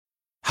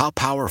How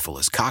powerful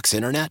is Cox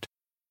Internet?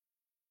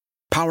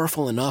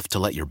 Powerful enough to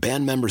let your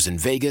band members in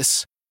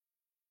Vegas,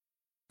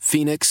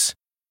 Phoenix,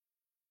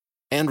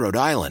 and Rhode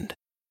Island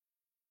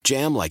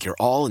jam like you're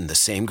all in the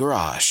same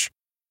garage.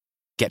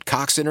 Get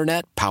Cox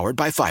Internet powered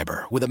by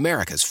fiber with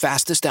America's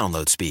fastest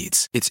download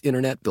speeds. It's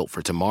internet built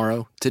for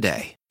tomorrow,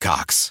 today.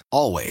 Cox,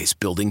 always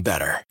building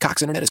better.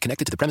 Cox Internet is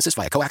connected to the premises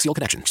via coaxial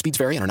connection. Speeds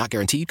vary and are not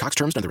guaranteed. Cox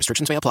terms and other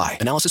restrictions may apply.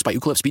 Analysis by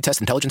Ookla Speed Test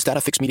Intelligence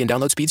Data. Fixed median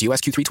download speeds. US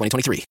Q3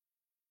 2023.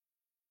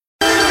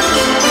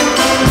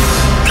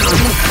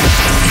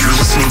 You're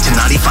listening to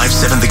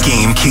 95.7 The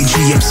Game,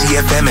 KGMC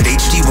FM at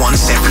HD1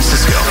 San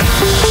Francisco.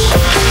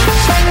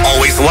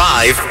 Always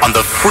live on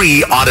the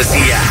free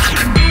Odyssey app.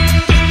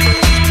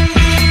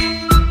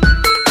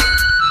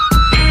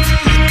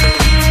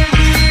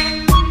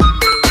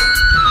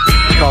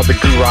 Called the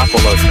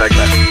Garoppolo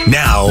segment.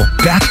 Now,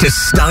 back to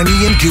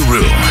Steiny and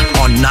Guru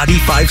on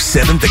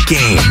 95.7 The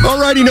Game.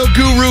 Alrighty, no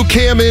Guru.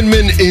 Cam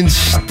Inman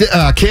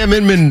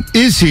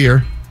is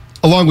here,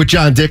 along with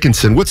John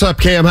Dickinson. What's up,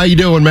 Cam? How you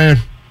doing, man?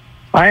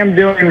 I am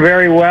doing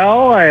very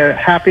well.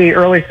 Happy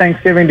early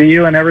Thanksgiving to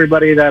you and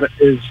everybody that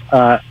is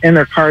in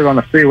their cars on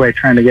the freeway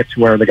trying to get to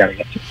where they got to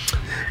get to.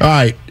 All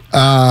right.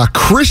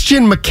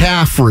 Christian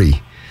McCaffrey.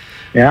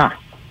 Yeah.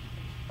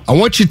 I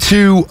want you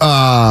to,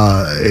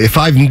 how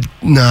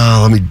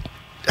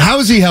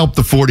has he helped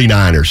the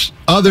 49ers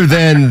other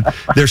than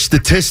their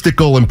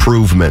statistical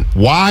improvement?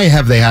 Why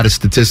have they had a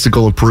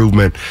statistical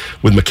improvement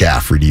with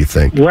McCaffrey, do you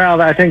think?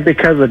 Well, I think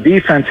because the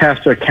defense has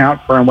to account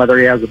for him whether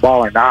he has the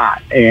ball or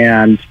not.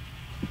 And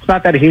it's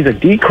not that he's a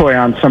decoy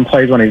on some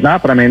plays when he's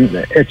not, but I mean,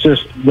 it's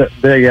just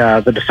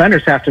the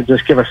defenders have to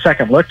just give a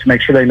second look to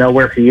make sure they know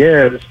where he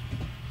is.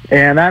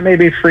 And that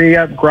maybe free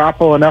up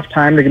Garoppolo enough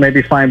time to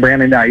maybe find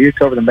Brandon Ayuk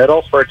over the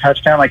middle for a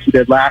touchdown like he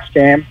did last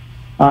game.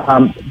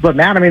 But,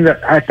 Matt, I mean,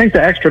 I think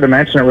the extra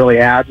dimension it really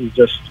adds is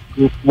just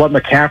what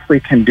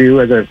McCaffrey can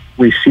do as a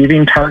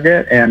receiving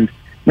target. And, I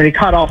mean, he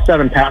caught all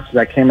 7 passes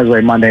that came his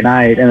way Monday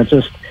night. And it's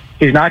just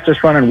he's not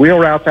just running wheel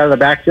routes out of the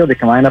backfield. He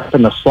can line up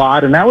in the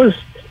slot. And that was,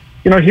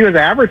 he was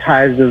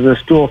advertised as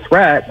this dual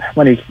threat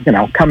when he,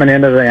 coming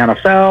into the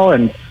NFL.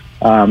 And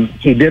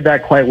he did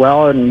that quite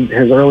well in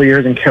his early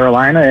years in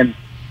Carolina. And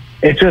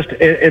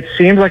it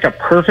seems like a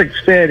perfect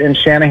fit in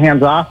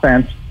Shanahan's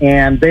offense,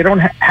 and they don't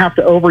have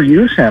to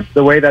overuse him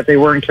the way that they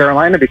were in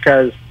Carolina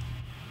because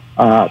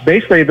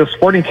basically the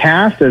supporting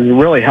cast is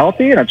really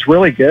healthy and it's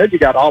really good. You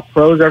got all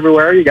pros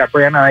everywhere. You got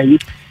Brandon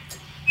Ayuk.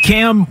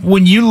 Cam,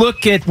 when you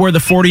look at where the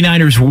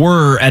 49ers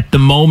were at the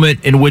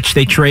moment in which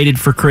they traded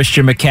for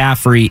Christian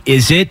McCaffrey,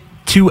 is it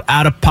too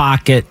out of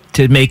pocket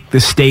to make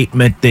the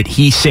statement that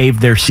he saved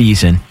their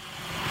season?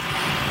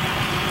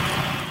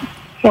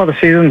 Well, the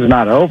season's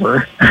not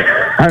over.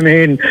 I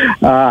mean,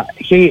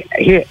 he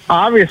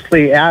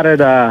obviously added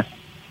a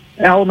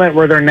element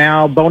where they're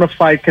now bona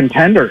fide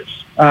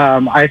contenders.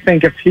 I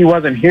think if he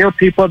wasn't here,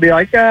 people would be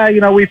like,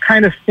 we've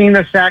kind of seen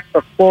this act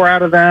before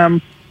out of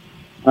them.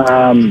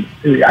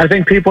 I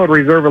think people would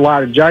reserve a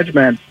lot of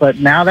judgment. But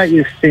now that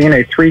you've seen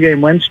a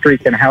 3-game win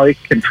streak and how he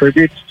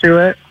contributes to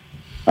it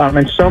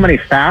in so many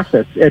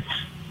facets,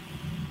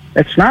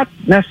 it's not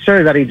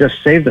necessarily that he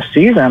just saved the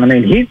season. I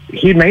mean,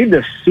 he made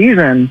this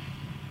season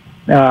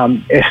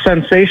a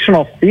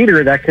sensational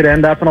feeder that could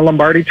end up in a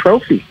Lombardi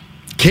trophy.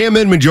 Cam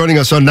Inman joining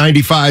us on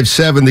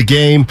 95.7 The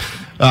Game.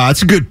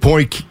 It's a good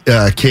point,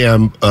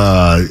 Cam,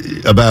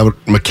 about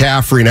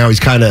McCaffrey. Now he's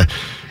kind of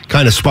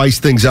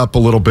spiced things up a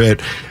little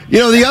bit.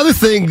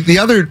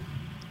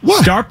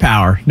 What? Star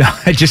power. No,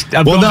 I'm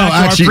going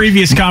back to our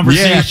previous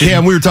conversation. Yeah,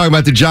 Cam, we were talking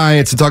about the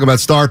Giants and talking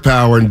about star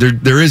power, and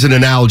there is an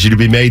analogy to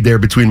be made there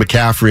between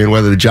McCaffrey and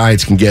whether the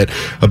Giants can get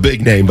a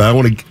big name. But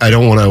I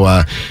don't want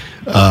to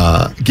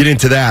get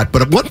into that.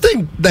 But one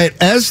thing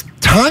that as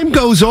time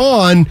goes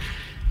on,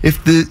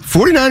 if the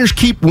 49ers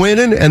keep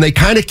winning and they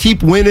kind of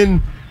keep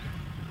winning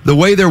the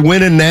way they're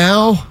winning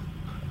now,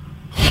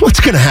 what's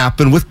going to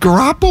happen with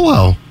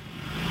Garoppolo?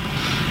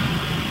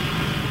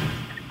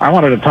 I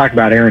wanted to talk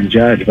about Aaron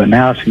Judge, but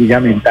now you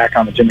got me back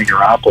on the Jimmy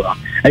Garoppolo.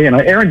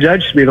 Aaron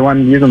Judge should be the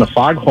one using the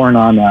foghorn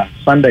on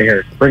Sunday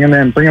here. Bring him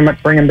in, bring him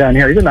down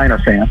here. He's a Niner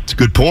fan. It's a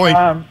good point.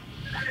 What's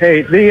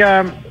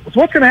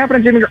going to happen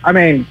to Jimmy? I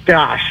mean,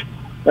 gosh,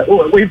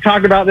 we've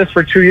talked about this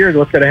for 2 years.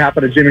 What's going to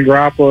happen to Jimmy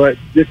Garoppolo?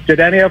 Did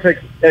any of us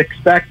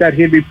expect that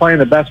he'd be playing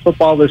the best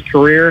football of his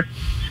career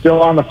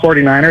still on the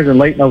 49ers in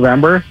late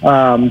November?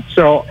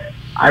 So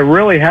I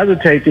really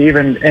hesitate to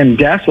even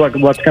guess what's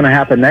going to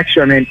happen next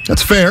year. I mean,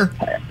 that's fair.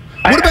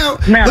 What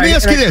about? Matt, let me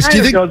ask you this: do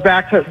you think it goes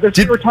back to this?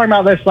 We were talking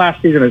about this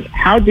last season. Is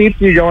how deep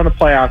do you go in the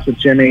playoffs with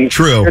Jimmy?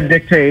 True. To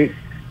dictate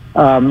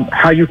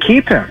how you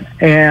keep him,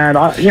 and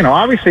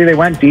obviously they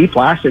went deep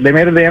last year. They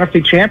made it to the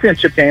NFC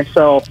Championship game,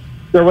 so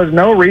there was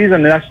no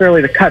reason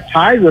necessarily to cut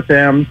ties with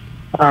him.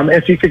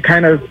 If you could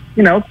kind of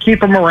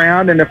keep him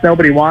around, and if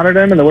nobody wanted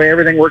him, and the way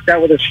everything worked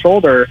out with his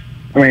shoulder.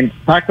 I mean,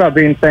 talk about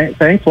being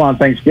thankful on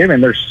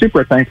Thanksgiving. They're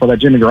super thankful that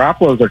Jimmy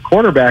Garoppolo is their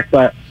quarterback,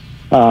 but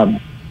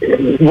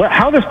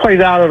how this plays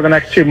out over the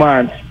next 2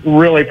 months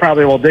really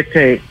probably will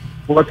dictate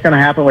what's going to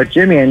happen with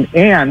Jimmy.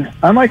 And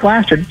unlike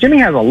last year, Jimmy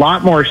has a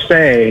lot more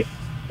say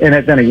in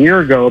it than a year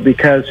ago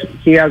because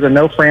he has a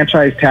no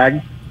franchise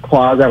tag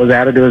clause that was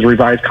added to his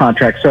revised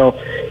contract. So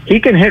he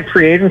can hit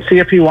free agency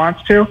if he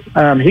wants to.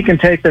 He can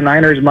take the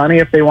Niners' money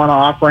if they want to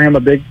offer him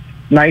a big,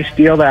 nice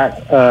deal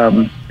that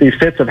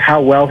befits of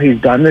how well he's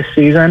done this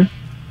season.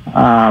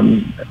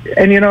 And,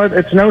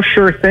 it's no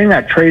sure thing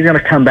that Trey's going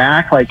to come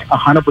back like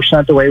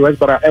 100% the way he was.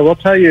 But I will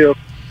tell you,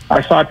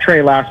 I saw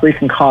Trey last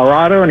week in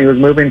Colorado, and he was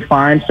moving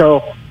fine.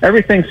 So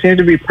everything seemed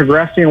to be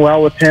progressing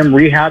well with him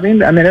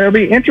rehabbing. I mean, it'll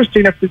be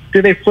interesting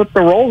do they flip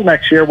the roles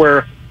next year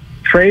where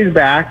Trey's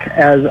back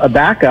as a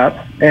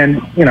backup,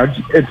 and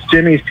it's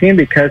Jimmy's team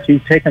because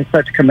he's taken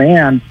such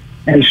command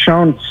and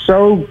shown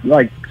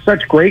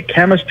such great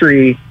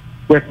chemistry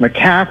with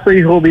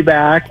McCaffrey, who will be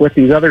back, with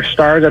these other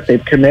stars that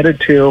they've committed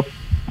to.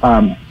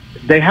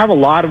 They have a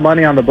lot of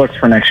money on the books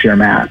for next year,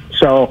 Matt.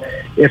 So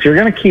if you're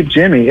going to keep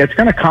Jimmy, it's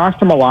going to cost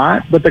them a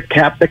lot, but the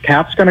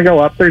cap's going to go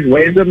up. There's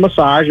ways to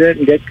massage it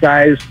and get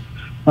guys,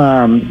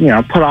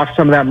 put off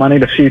some of that money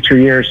to future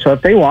years. So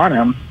if they want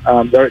him,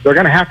 they're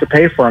going to have to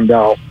pay for him,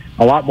 though,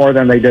 a lot more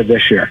than they did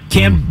this year.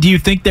 Cam, do you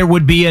think there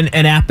would be an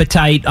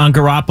appetite on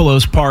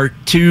Garoppolo's part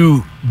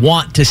to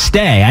want to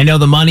stay? I know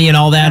the money and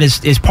all that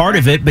is part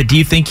of it, but do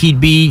you think he'd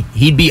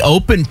be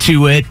open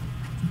to it,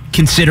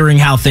 considering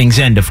how things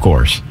end, of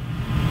course?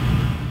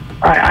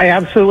 I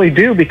absolutely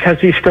do,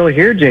 because he's still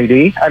here,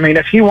 JD. I mean,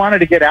 if he wanted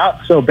to get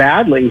out so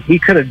badly, he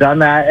could have done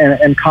that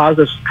and caused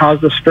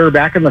a stir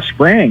back in the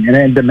spring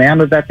and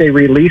demanded that they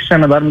release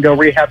him and let him go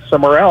rehab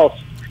somewhere else.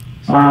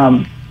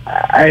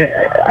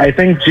 I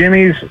think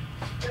Jimmy's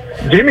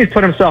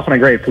put himself in a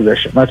great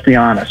position, let's be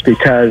honest,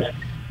 because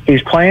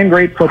he's playing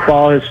great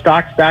football. His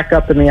stock's back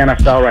up in the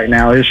NFL right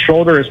now. His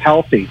shoulder is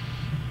healthy.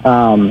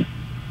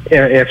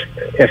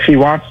 If he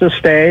wants to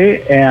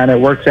stay and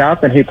it works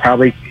out, then he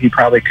probably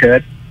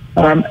could.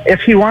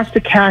 If he wants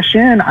to cash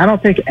in, I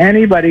don't think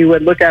anybody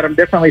would look at him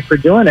differently for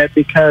doing it,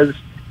 because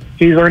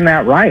he's earned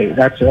that right.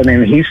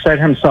 He set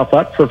himself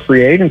up for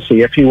free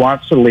agency. If he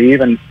wants to leave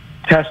and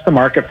test the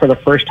market for the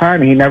first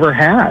time, he never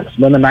has.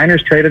 When the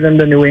Niners traded him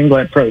to New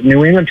England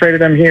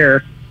traded him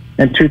here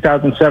in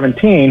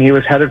 2017, he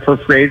was headed for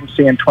free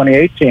agency in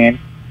 2018.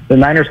 The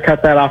Niners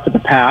cut that off at the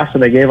pass,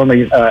 and they gave him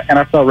the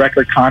NFL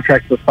record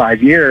contract for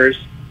 5 years.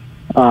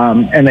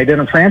 And they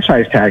didn't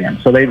franchise tag him.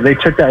 So they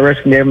took that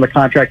risk and gave him the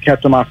contract,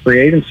 kept him off free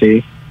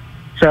agency.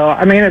 So,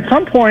 at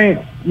some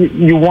point,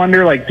 you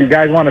wonder, do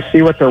guys want to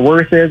see what their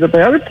worth is? At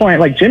the other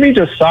point, Jimmy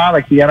just saw,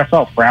 the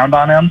NFL frowned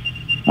on him.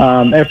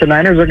 If the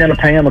Niners are going to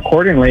pay him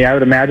accordingly, I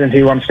would imagine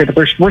he wants to stay.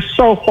 But we're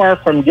so far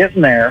from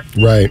getting there.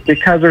 Right.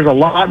 Because there's a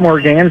lot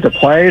more games to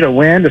play, to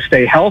win, to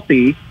stay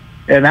healthy.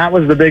 And that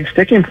was the big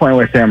sticking point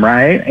with him,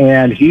 right?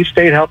 And he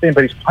stayed healthy,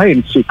 but he's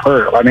played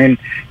superb. And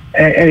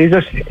he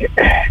just...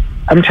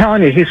 I'm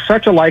telling you, he's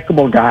such a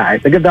likable guy.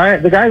 The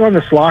guys on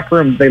this locker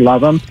room, they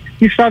love him.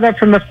 You saw that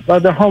from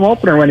the home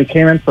opener when he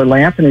came in for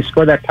Lance and he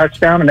scored that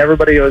touchdown, and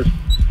everybody was,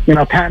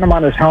 patting him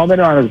on his helmet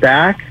and on his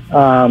back.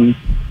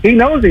 He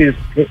knows he's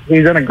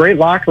in a great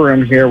locker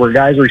room here where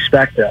guys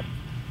respect him.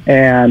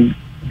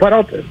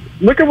 But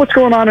look at what's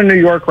going on in New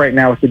York right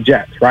now with the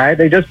Jets, right?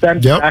 They just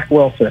benched Zach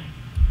Wilson.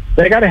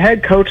 They got a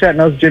head coach that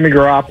knows Jimmy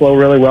Garoppolo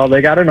really well.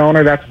 They got an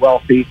owner that's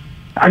wealthy.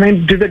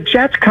 Do the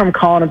Jets come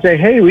calling and say,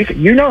 hey,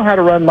 you know how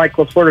to run Mike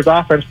LaFleur's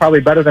offense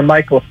probably better than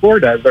Mike LaFleur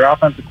does, their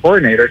offensive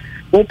coordinator.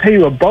 We'll pay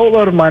you a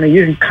boatload of money.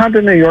 You can come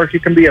to New York. You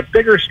can be a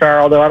bigger star,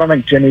 although I don't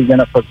think Jimmy's going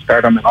to put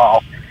stardom at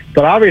all.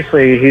 But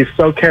obviously, he's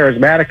so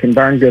charismatic and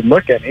darn good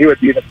looking. He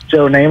would be the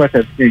Joe Namath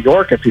of New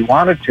York if he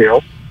wanted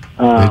to.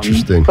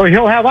 Interesting. So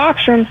he'll have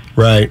options.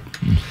 Right.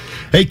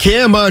 Hey,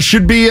 Cam,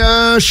 should be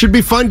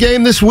fun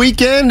game this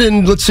weekend,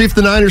 and let's see if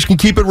the Niners can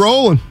keep it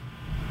rolling.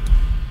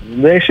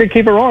 They should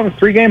keep it rolling.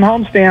 3-game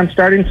homestand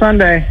starting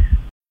Sunday.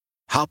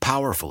 How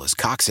powerful is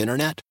Cox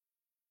Internet?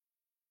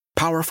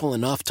 Powerful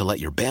enough to let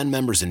your band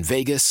members in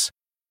Vegas,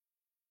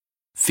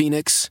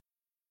 Phoenix,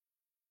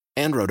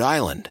 and Rhode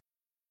Island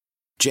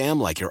jam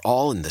like you're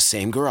all in the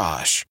same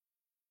garage.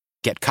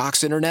 Get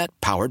Cox Internet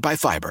powered by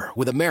fiber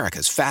with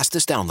America's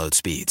fastest download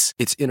speeds.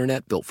 It's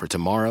internet built for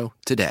tomorrow,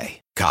 today.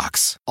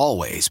 Cox,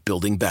 always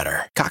building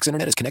better. Cox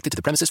Internet is connected to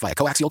the premises via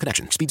coaxial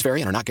connection. Speeds vary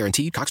and are not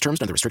guaranteed. Cox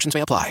terms and other restrictions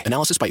may apply.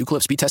 Analysis by Ookla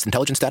of Speed Test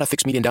Intelligence data.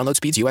 Fixed median download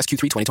speeds. US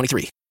Q3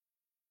 2023.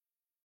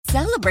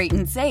 Celebrate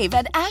and save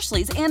at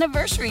Ashley's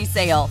Anniversary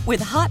Sale.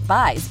 With Hot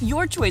Buys,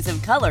 your choice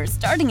of colors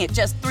starting at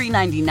just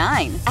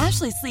 $3.99.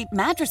 Ashley Sleep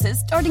mattresses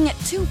starting at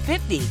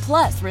 $2.50.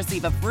 Plus,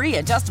 receive a free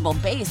adjustable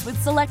base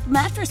with select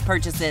mattress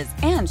purchases.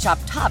 And shop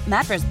top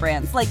mattress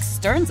brands like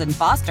Stearns &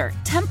 Foster,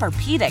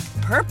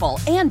 Tempur-Pedic, Purple,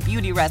 and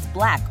Beautyrest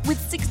Black with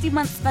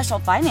 60-month special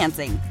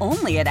financing.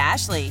 Only at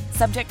Ashley.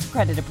 Subject to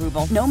credit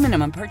approval. No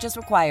minimum purchase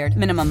required.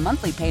 Minimum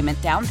monthly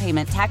payment, down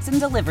payment, tax,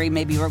 and delivery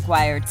may be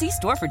required. See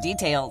store for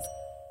details.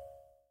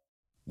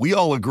 We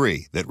all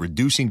agree that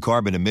reducing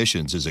carbon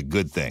emissions is a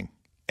good thing.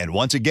 And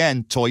once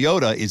again,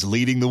 Toyota is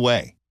leading the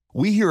way.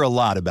 We hear a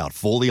lot about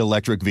fully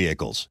electric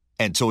vehicles,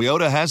 and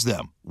Toyota has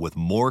them, with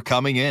more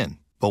coming in.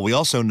 But we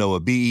also know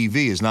a BEV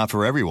is not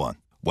for everyone.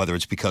 whether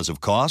it's because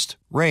of cost,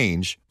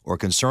 range, or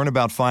concern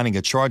about finding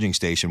a charging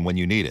station when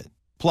you need it.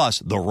 Plus,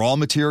 the raw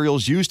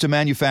materials used to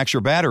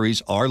manufacture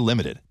batteries are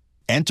limited.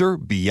 Enter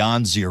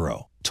Beyond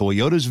Zero,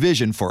 Toyota's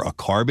vision for a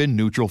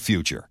carbon-neutral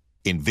future.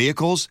 In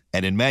vehicles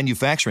and in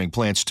manufacturing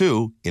plants,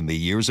 too, in the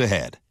years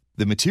ahead.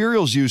 The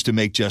materials used to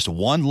make just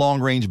one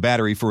long-range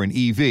battery for an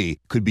EV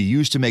could be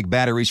used to make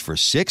batteries for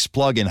 6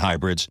 plug-in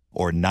hybrids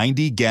or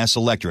 90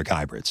 gas-electric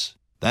hybrids.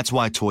 That's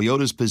why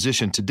Toyota's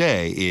position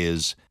today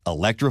is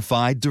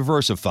electrified,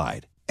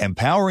 diversified,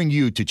 empowering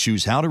you to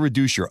choose how to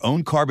reduce your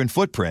own carbon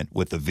footprint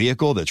with the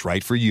vehicle that's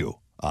right for you,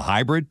 a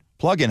hybrid,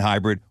 plug-in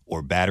hybrid,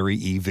 or battery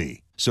EV.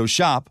 So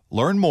shop,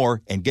 learn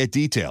more, and get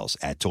details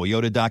at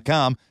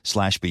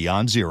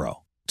toyota.com/beyond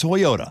zero.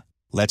 Toyota,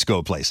 let's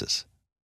go places.